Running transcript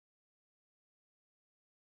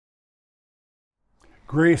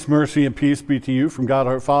Grace, mercy, and peace be to you from God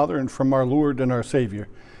our Father and from our Lord and our Savior,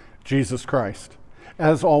 Jesus Christ.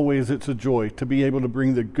 As always, it's a joy to be able to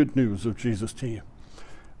bring the good news of Jesus to you.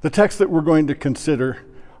 The text that we're going to consider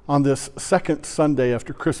on this second Sunday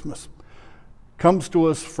after Christmas comes to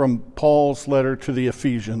us from Paul's letter to the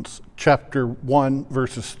Ephesians, chapter 1,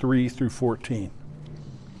 verses 3 through 14.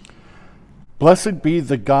 Blessed be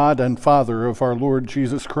the God and Father of our Lord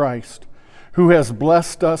Jesus Christ, who has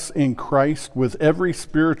blessed us in Christ with every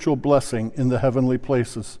spiritual blessing in the heavenly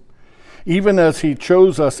places, even as he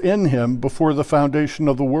chose us in him before the foundation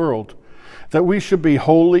of the world, that we should be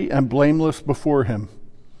holy and blameless before him.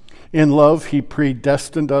 In love he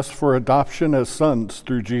predestined us for adoption as sons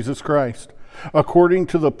through Jesus Christ, according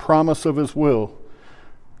to the promise of his will,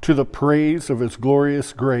 to the praise of his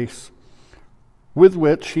glorious grace, with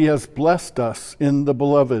which he has blessed us in the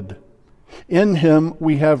Beloved. In him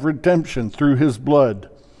we have redemption through his blood,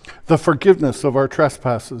 the forgiveness of our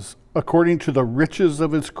trespasses, according to the riches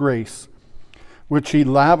of his grace, which he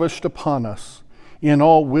lavished upon us in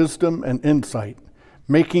all wisdom and insight,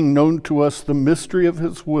 making known to us the mystery of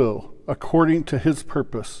his will, according to his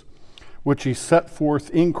purpose, which he set forth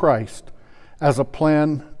in Christ as a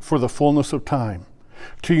plan for the fullness of time,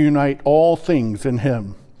 to unite all things in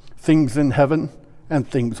him, things in heaven and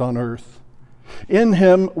things on earth. In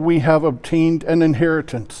him we have obtained an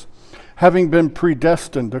inheritance, having been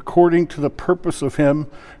predestined according to the purpose of him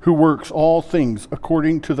who works all things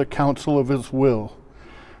according to the counsel of his will,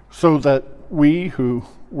 so that we who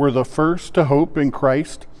were the first to hope in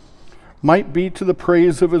Christ might be to the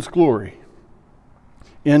praise of his glory.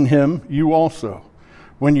 In him you also,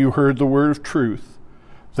 when you heard the word of truth,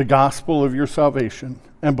 the gospel of your salvation,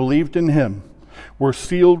 and believed in him, were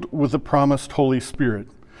sealed with the promised Holy Spirit,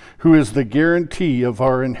 who is the guarantee of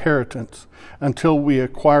our inheritance until we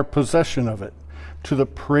acquire possession of it, to the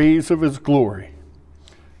praise of his glory.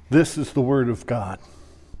 This is the word of God.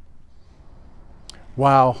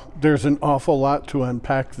 Wow, there's an awful lot to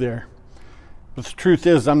unpack there. But the truth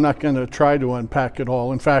is, I'm not going to try to unpack it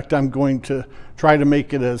all. In fact, I'm going to try to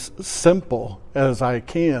make it as simple as I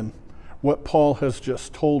can, what Paul has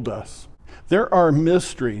just told us. There are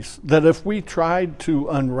mysteries that if we tried to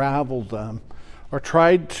unravel them, or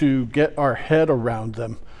tried to get our head around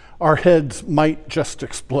them, our heads might just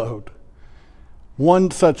explode.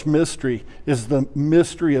 One such mystery is the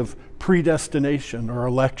mystery of predestination or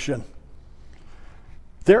election.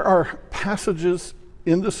 There are passages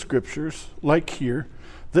in the scriptures, like here,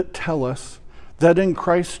 that tell us that in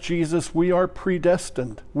Christ Jesus we are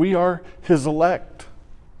predestined. We are his elect.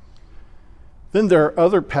 Then there are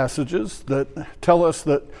other passages that tell us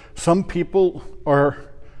that some people are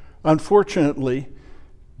unfortunately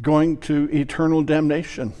going to eternal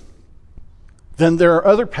damnation. Then there are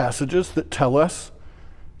other passages that tell us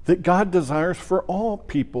that God desires for all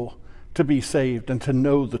people to be saved and to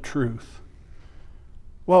know the truth.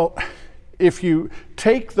 Well, if you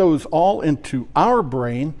take those all into our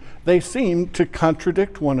brain, they seem to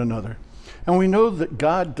contradict one another. And we know that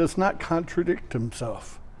God does not contradict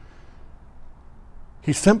himself.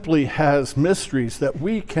 He simply has mysteries that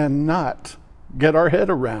we cannot get our head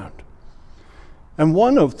around. And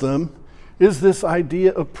one of them is this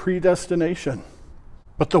idea of predestination.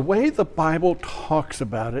 But the way the Bible talks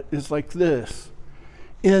about it is like this.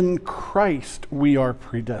 In Christ we are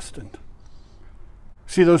predestined.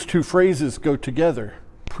 See, those two phrases go together,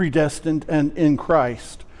 predestined and in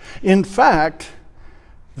Christ. In fact,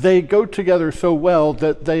 they go together so well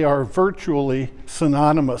that they are virtually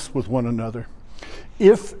synonymous with one another.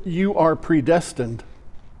 If you are predestined,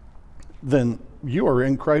 then you are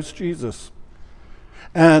in Christ Jesus.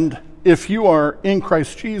 And if you are in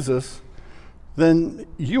Christ Jesus, then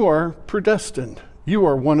you are predestined. You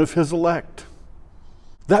are one of his elect.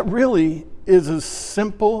 That really is as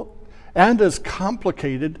simple and as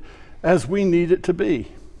complicated as we need it to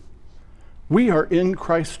be. We are in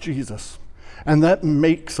Christ Jesus, and that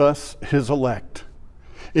makes us his elect.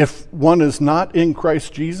 If one is not in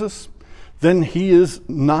Christ Jesus, then he is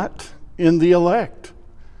not in the elect.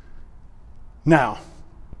 Now,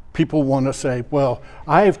 people want to say, well,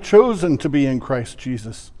 I have chosen to be in Christ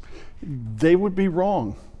Jesus. They would be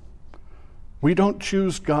wrong. We don't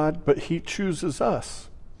choose God, but he chooses us.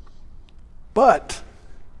 But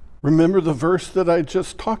remember the verse that I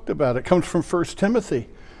just talked about. It comes from 1 Timothy,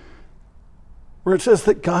 where it says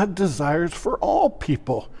that God desires for all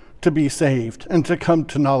people to be saved and to come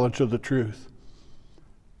to knowledge of the truth.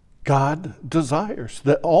 God desires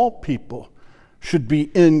that all people should be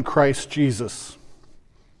in Christ Jesus.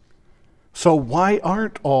 So why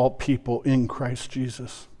aren't all people in Christ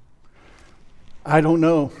Jesus? I don't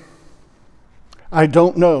know.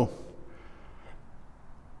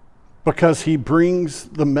 because he brings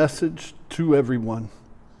the message to everyone.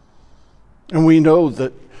 And we know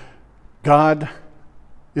that God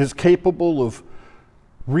is capable of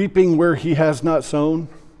reaping where he has not sown.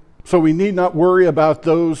 So we need not worry about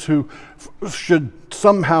those who should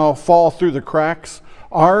somehow fall through the cracks.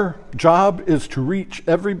 Our job is to reach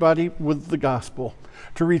everybody with the gospel,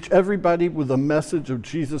 to reach everybody with the message of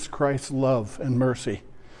Jesus Christ's love and mercy.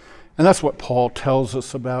 And that's what Paul tells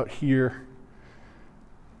us about here,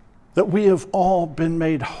 that we have all been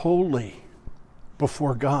made holy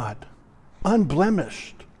before God,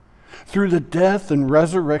 unblemished, through the death and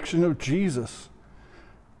resurrection of Jesus.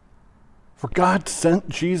 For God sent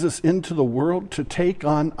Jesus into the world to take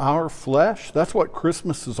on our flesh. That's what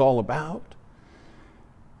Christmas is all about.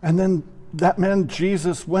 And then that man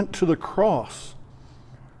Jesus went to the cross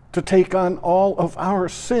to take on all of our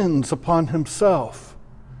sins upon himself,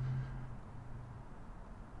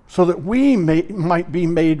 so that we might be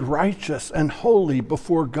made righteous and holy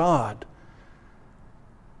before God,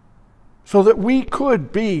 so that we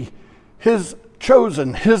could be his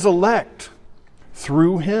chosen, his elect,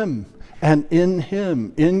 through him and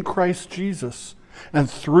in Christ Jesus, and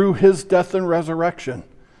through his death and resurrection.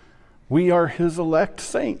 We are his elect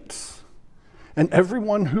saints. And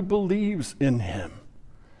everyone who believes in him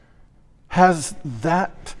has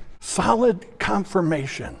that solid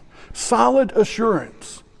confirmation, solid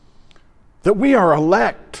assurance that we are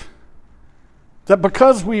elect, that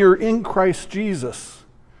because we are in Christ Jesus,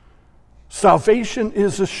 salvation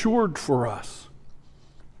is assured for us.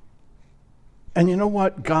 And you know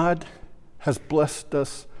what? God has blessed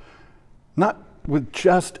us not with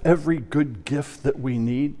just every good gift that we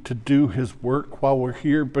need to do his work while we're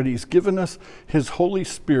here, but he's given us his Holy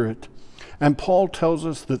Spirit. And Paul tells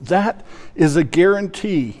us that that is a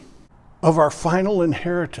guarantee of our final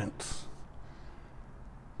inheritance,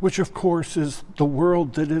 which of course is the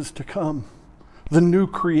world that is to come, the new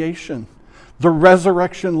creation, the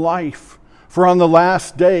resurrection life. For on the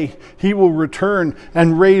last day, he will return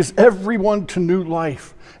and raise everyone to new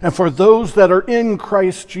life. And for those that are in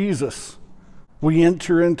Christ Jesus, we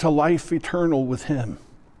enter into life eternal with him.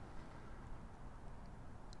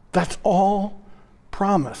 That's all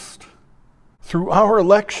promised through our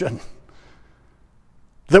election,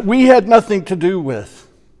 that we had nothing to do with,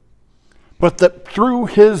 but that through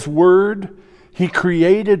his word, he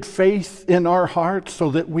created faith in our hearts so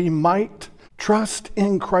that we might trust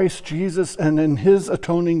in Christ Jesus and in his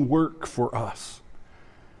atoning work for us,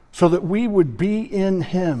 so that we would be in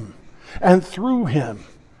him, and through him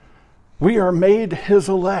we are made his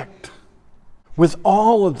elect, with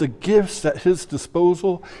all of the gifts at his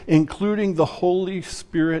disposal, including the Holy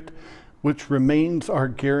Spirit, which remains our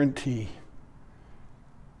guarantee.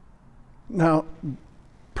 Now,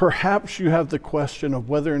 perhaps you have the question of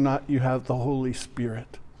whether or not you have the Holy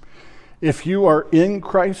Spirit. If you are in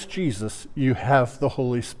Christ Jesus, you have the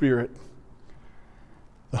Holy Spirit.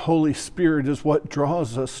 The Holy Spirit is what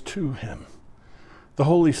draws us to him. The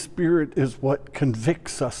Holy Spirit is what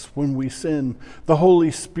convicts us when we sin. The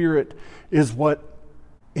Holy Spirit is what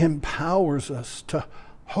empowers us to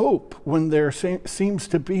hope when there seems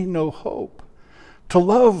to be no hope, to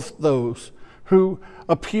love those who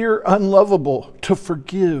appear unlovable, to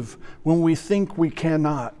forgive when we think we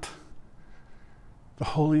cannot. The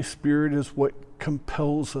Holy Spirit is what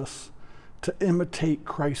compels us to imitate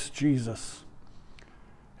Christ Jesus.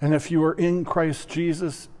 And if you are in Christ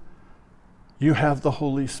Jesus, you have the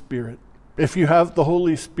Holy Spirit. If you have the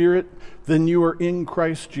Holy Spirit, then you are in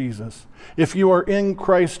Christ Jesus. If you are in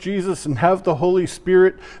Christ Jesus and have the Holy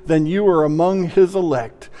Spirit, then you are among his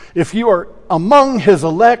elect. If you are among his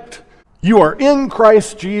elect, you are in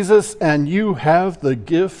Christ Jesus and you have the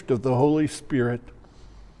gift of the Holy Spirit.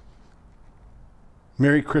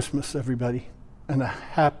 Merry Christmas, everybody, and a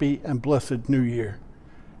happy and blessed New Year.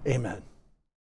 Amen.